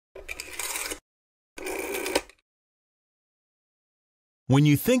When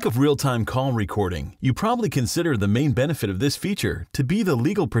you think of real-time call recording, you probably consider the main benefit of this feature to be the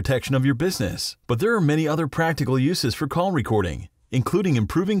legal protection of your business. But there are many other practical uses for call recording, including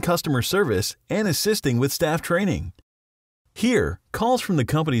improving customer service and assisting with staff training. Here, calls from the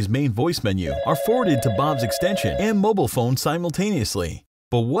company's main voice menu are forwarded to Bob's extension and mobile phone simultaneously.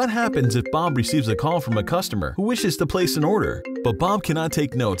 But what happens if Bob receives a call from a customer who wishes to place an order, but Bob cannot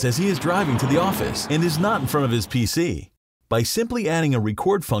take notes as he is driving to the office and is not in front of his PC? By simply adding a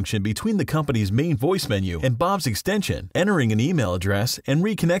record function between the company's main voice menu and Bob's extension, entering an email address, and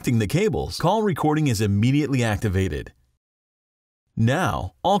reconnecting the cables, call recording is immediately activated.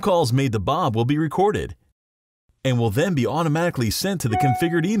 Now, all calls made to Bob will be recorded and will then be automatically sent to the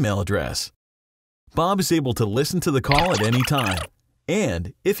configured email address. Bob is able to listen to the call at any time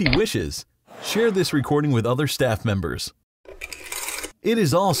and, if he wishes, share this recording with other staff members. It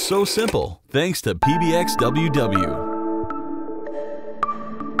is all so simple thanks to PBXww.